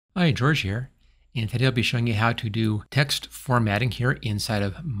Hi, George here, and today I'll be showing you how to do text formatting here inside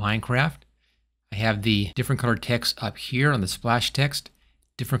of Minecraft. I have the different color text up here on the splash text,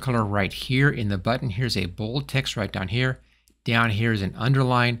 different color right here in the button. Here's a bold text right down here. Down here is an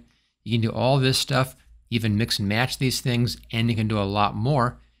underline. You can do all this stuff, even mix and match these things, and you can do a lot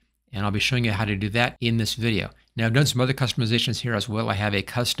more, and I'll be showing you how to do that in this video. Now, I've done some other customizations here as well. I have a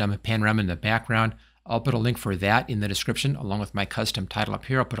custom panorama in the background. I'll put a link for that in the description along with my custom title up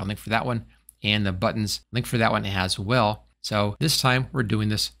here. I'll put a link for that one and the buttons link for that one as well. So this time we're doing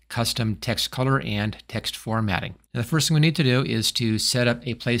this custom text color and text formatting. Now the first thing we need to do is to set up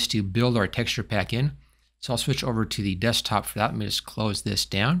a place to build our texture pack in. So I'll switch over to the desktop for that. Let me just close this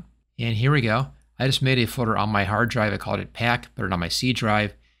down. And here we go. I just made a folder on my hard drive. I called it pack, put it on my C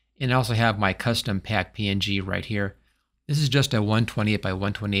drive. And I also have my custom pack.png right here. This is just a 128 by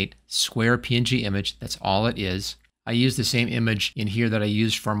 128 square PNG image. That's all it is. I use the same image in here that I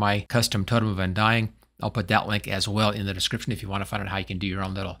used for my custom Totem of Undying. I'll put that link as well in the description if you want to find out how you can do your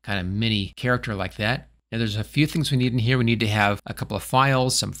own little kind of mini character like that. Now there's a few things we need in here. We need to have a couple of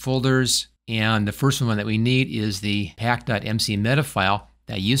files, some folders, and the first one that we need is the pack.mcmeta file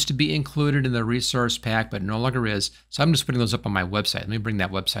that used to be included in the resource pack but no longer is. So I'm just putting those up on my website. Let me bring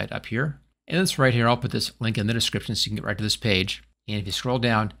that website up here. And it's right here. I'll put this link in the description so you can get right to this page. And if you scroll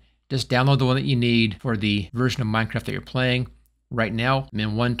down, just download the one that you need for the version of Minecraft that you're playing. Right now, I'm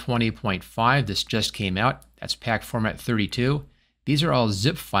in 120.5. This just came out. That's pack format 32. These are all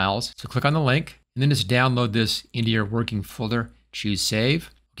zip files. So click on the link and then just download this into your working folder. Choose save.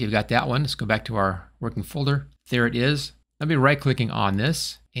 Okay, we've got that one. Let's go back to our working folder. There it is. I'll be right-clicking on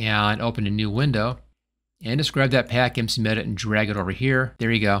this and open a new window. And just grab that pack.mcmeta and drag it over here.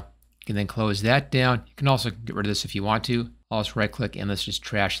 There you go. You can then close that down. You can also get rid of this if you want to. I'll just right click and let's just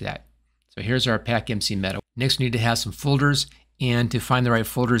trash that. So here's our pack.mcmeta. Next we need to have some folders, and to find the right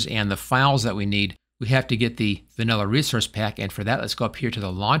folders and the files that we need, we have to get the vanilla resource pack, and for that let's go up here to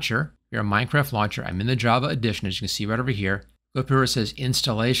the launcher. Your Minecraft launcher. I'm in the Java edition as you can see right over here. Go up here where it says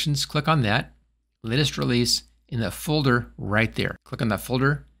installations, click on that. Latest release in the folder right there. Click on that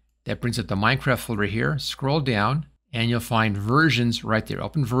folder. That brings up the Minecraft folder here. Scroll down. And you'll find versions right there.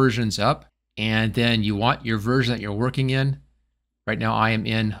 Open versions up, and then you want your version that you're working in. Right now I am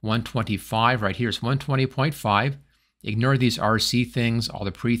in 125. Right here is 120.5. Ignore these RC things, all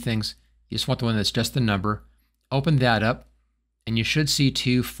the pre things. You just want the one that's just the number. Open that up, and you should see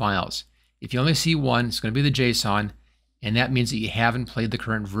two files. If you only see one, it's going to be the JSON, and that means that you haven't played the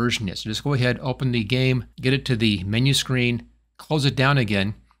current version yet. So just go ahead, open the game, get it to the menu screen, close it down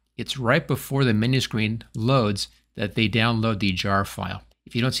again. It's right before the menu screen loads that they download the jar file.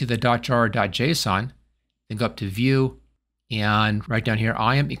 If you don't see the .jar.json, then go up to View, and right down here,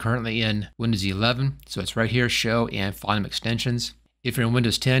 I am currently in Windows 11, so it's right here, Show and File Name Extensions. If you're in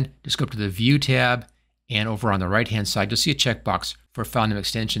Windows 10, just go up to the View tab, and over on the right-hand side, you'll see a checkbox for File Name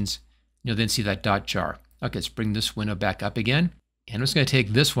Extensions. You'll then see that .jar. Okay, let's bring this window back up again, and I'm just going to take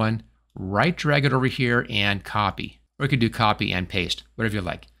this one, right drag it over here, and copy. Or you could do copy and paste, whatever you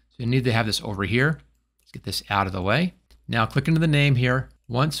like. So you need to have this over here. Get this out of the way. Now click into the name here.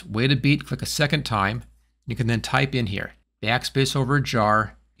 Once, wait a beat, click a second time. You can then type in here, backspace over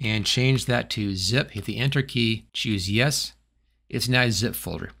jar, and change that to zip. Hit the enter key, choose yes. It's now a zip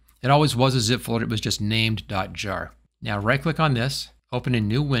folder. It always was a zip folder, it was just named .jar. Now right click on this, open a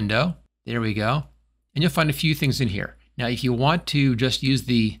new window. There we go. And you'll find a few things in here. Now if you want to just use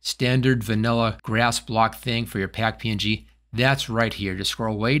the standard vanilla grass block thing for your pack.png, that's right here. Just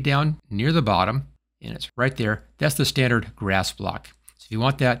scroll way down near the bottom. And it's right there. That's the standard grass block. So if you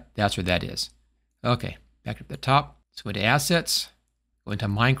want that, that's what that is. Okay, back up the top. Let's go into Assets, go into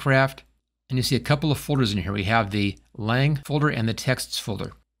Minecraft, and you see a couple of folders in here. We have the lang folder and the texts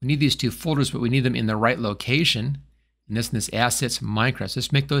folder. We need these two folders, but we need them in the right location. And this Assets, Minecraft. So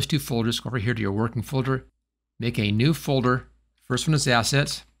just make those two folders. Go over here to your working folder. Make a new folder. First one is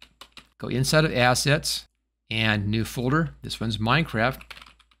Assets. Go inside of Assets and new folder. This one's Minecraft.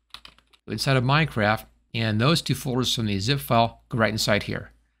 Inside of Minecraft, and those two folders from the zip file go right inside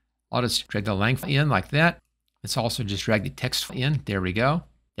here. I'll just drag the lang in like that. Let's also just drag the text in. There we go.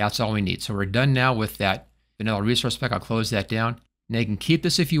 That's all we need. So we're done now with that vanilla resource pack. I'll close that down. Now you can keep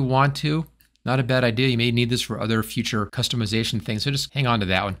this if you want to. Not a bad idea. You may need this for other future customization things, so just hang on to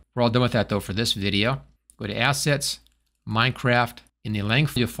that one. We're all done with that though for this video. Go to Assets, Minecraft. In the lang,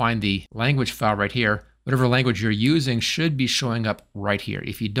 you'll find the language file right here. Whatever language you're using should be showing up right here.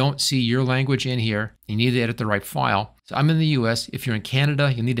 If you don't see your language in here, you need to edit the right file. So I'm in the US. If you're in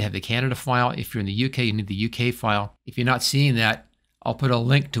Canada, you need to have the Canada file. If you're in the UK, you need the UK file. If you're not seeing that, I'll put a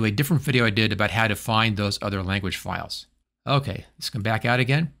link to a different video I did about how to find those other language files. Okay, let's come back out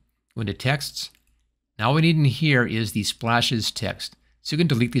again. Go into texts. Now all we need in here is the splashes text. So you can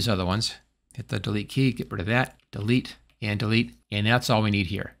delete these other ones. Hit the delete key, get rid of that, delete, and that's all we need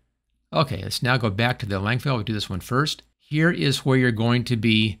here. Okay, let's now go back to the length file. We'll do this one first. Here is where you're going to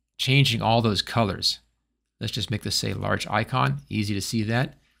be changing all those colors. Let's just make this say large icon, easy to see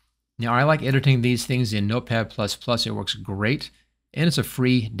that. Now I like editing these things in Notepad++, it works great, and it's a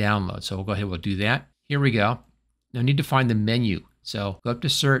free download. So we'll go ahead, we'll do that. Here we go. Now I need to find the menu. So go up to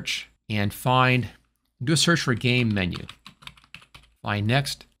search and do a search for game menu. Find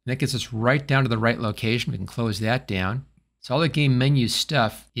next. And that gets us right down to the right location. We can close that down. So all the game menu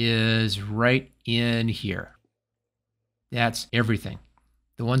stuff is right in here. That's everything.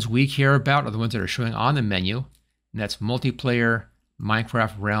 The ones we care about are the ones that are showing on the menu. And that's multiplayer,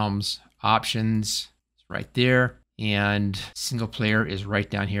 Minecraft Realms, options, it's right there. And single player is right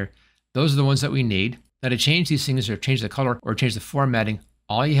down here. Those are the ones that we need. Now to change these things or change the color or change the formatting,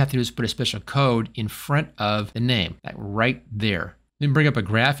 all you have to do is put a special code in front of the name, like right there. Let me bring up a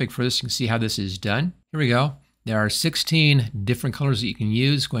graphic for this. You can see how this is done. Here we go. There are 16 different colors that you can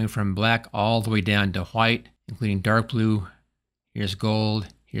use, going from black all the way down to white, including dark blue. Here's gold,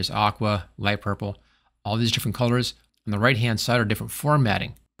 here's aqua, light purple, all these different colors. On the right-hand side are different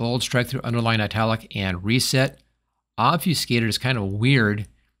formatting. Bold, strike through, underline, italic, and reset. Obfuscated is kind of weird.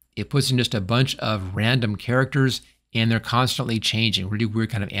 It puts in just a bunch of random characters, and they're constantly changing. Really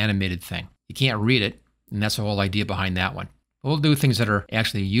weird kind of animated thing. You can't read it, and that's the whole idea behind that one. We'll do things that are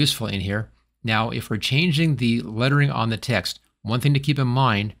actually useful in here. Now, if we're changing the lettering on the text, one thing to keep in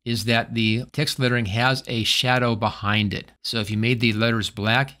mind is that the text lettering has a shadow behind it. So if you made the letters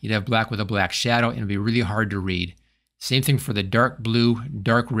black, you'd have black with a black shadow, and it'd be really hard to read. Same thing for the dark blue,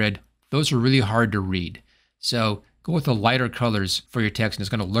 dark red. Those are really hard to read. So go with the lighter colors for your text, and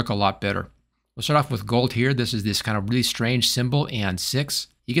it's going to look a lot better. We'll start off with gold here. This is this kind of really strange symbol and 6.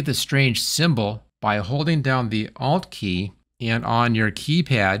 You get this strange symbol by holding down the Alt key and on your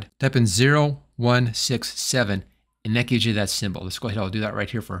keypad, type in 0167, and that gives you that symbol. Let's go ahead, I'll do that right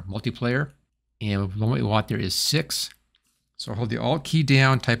here for multiplayer. And what we want there is 6. So hold the Alt key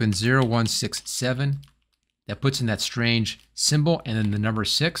down, type in 0167. That puts in that strange symbol and then the number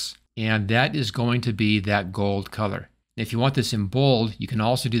 6. And that is going to be that gold color. If you want this in bold, you can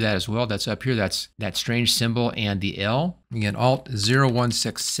also do that as well. That's up here, that's that strange symbol and the L. Again, Alt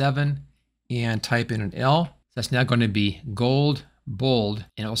 0167 and type in an L. That's now going to be gold, bold,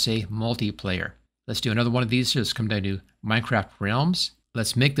 and it'll say multiplayer. Let's do another one of these. Let's come down to Minecraft Realms.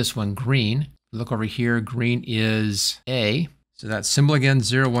 Let's make this one green. Look over here, green is A. So that symbol again,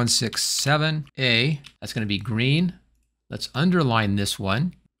 0167A. That's going to be green. Let's underline this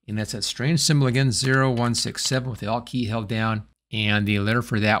one. And that's that strange symbol again, 0167 with the Alt key held down. And the letter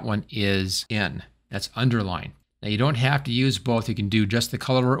for that one is N. That's underline. Now you don't have to use both. You can do just the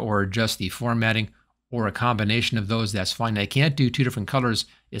color or just the formatting, or a combination of those, that's fine. Now, you can't do 2 different colors.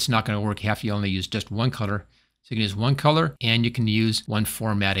 It's not going to work. You have to only use just one color. So you can use one color and you can use one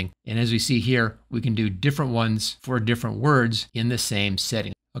formatting. And as we see here, we can do different ones for different words in the same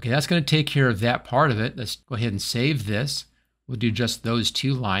setting. Okay, that's going to take care of that part of it. Let's go ahead and save this. We'll do just those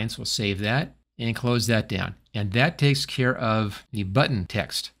 2 lines. We'll save that and close that down. And that takes care of the button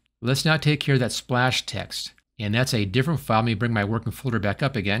text. Let's now take care of that splash text. And that's a different file. Let me bring my working folder back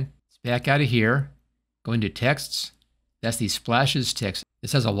up again. It's back out of here. Go into texts. That's the splashes text.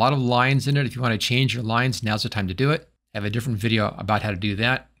 This has a lot of lines in it. If you want to change your lines, now's the time to do it. I have a different video about how to do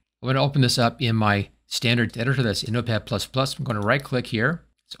that. I'm going to open this up in my standard editor that's in Notepad++. I'm going to right click here.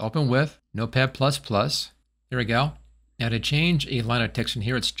 It's open with Notepad++. There we go. Now to change a line of text in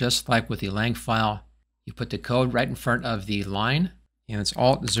here, it's just like with the lang file. You put the code right in front of the line, and it's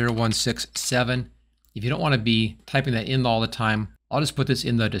Alt 0167. If you don't want to be typing that in all the time, I'll just put this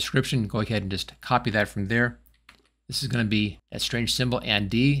in the description. Go ahead and just copy that from there. This is going to be that strange symbol and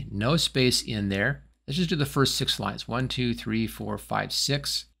D, no space in there. Let's just do the first 6 lines. 1, 2, 3, 4, 5,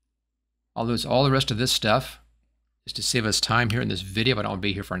 6. I'll lose all the rest of this stuff just to save us time here in this video, but I don't want to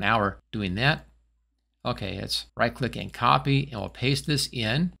be here for an hour doing that. Okay, let's right click and copy, and we'll paste this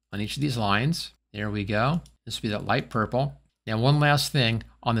in on each of these lines. There we go. This will be that light purple. Now one last thing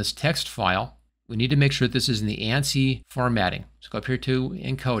on this text file. We need to make sure that this is in the ANSI formatting. So go up here to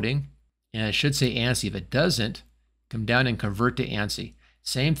encoding, and it should say ANSI. If it doesn't, come down and convert to ANSI.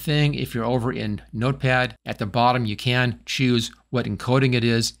 Same thing if you're over in Notepad. At the bottom, you can choose what encoding it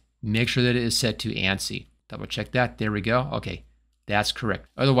is. Make sure that it is set to ANSI. Double check that. There we go. Okay, that's correct.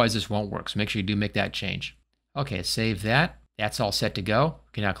 Otherwise, this won't work. So make sure you do make that change. Okay, save that. That's all set to go.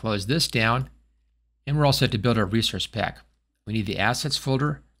 We can now close this down, and we're all set to build our resource pack. We need the assets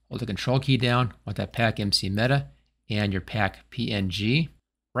folder. Hold the control key down with that pack.mcmeta and your pack.png.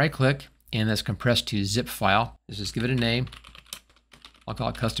 right click, and let's compress to zip file. Let's just give it a name. I'll call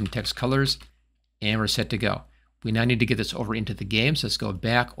it custom text colors, and we're set to go. We now need to get this over into the game, so let's go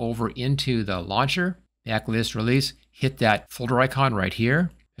back over into the launcher, backlist release, hit that folder icon right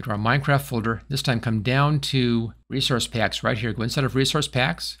here, go to our Minecraft folder, this time come down to resource packs right here, go inside of resource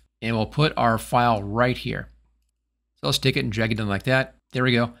packs, and we'll put our file right here. So I'll stick it and drag it in like that. There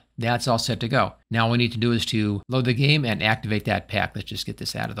we go. That's all set to go. Now all we need to do is to load the game and activate that pack. Let's just get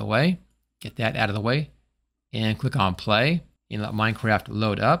this out of the way. Get that out of the way, and click on play, and let Minecraft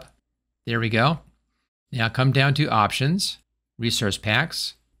load up. There we go. Now come down to options, resource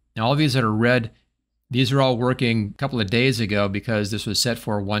packs. Now all of these that are red, these are all working a couple of days ago because this was set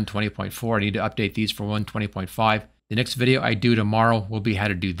for 1.20.4. I need to update these for 1.20.5. The next video I do tomorrow will be how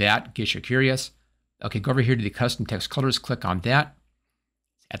to do that, in case you're curious. Okay, go over here to the custom text colors, click on that.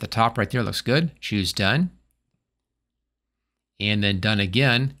 At the top right there, looks good. Choose done. And then done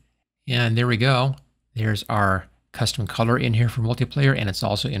again. And there we go. There's our custom color in here for multiplayer, and it's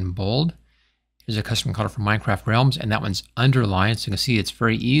also in bold. There's a custom color for Minecraft Realms, and that one's underlined. So you can see it's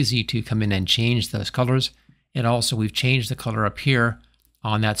very easy to come in and change those colors. And also we've changed the color up here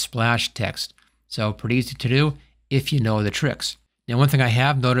on that splash text. So pretty easy to do if you know the tricks. Now one thing I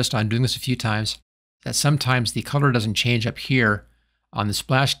have noticed on doing this a few times, that sometimes the color doesn't change up here on the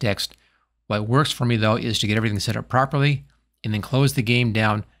splash text. What works for me though is to get everything set up properly and then close the game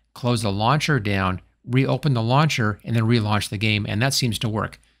down, close the launcher down, reopen the launcher, and then relaunch the game, and that seems to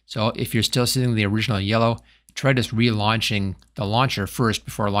work. So if you're still seeing the original yellow, try just relaunching the launcher first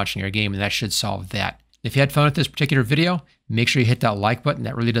before launching your game, and that should solve that. If you had fun with this particular video, make sure you hit that like button.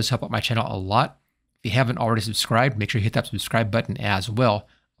 That really does help out my channel a lot. If you haven't already subscribed, make sure you hit that subscribe button as well.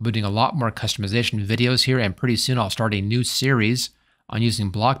 I'll be doing a lot more customization videos here, and pretty soon I'll start a new series on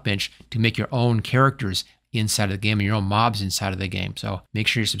using Blockbench to make your own characters inside of the game and your own mobs inside of the game. So make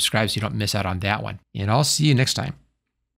sure you subscribe so you don't miss out on that one. And I'll see you next time.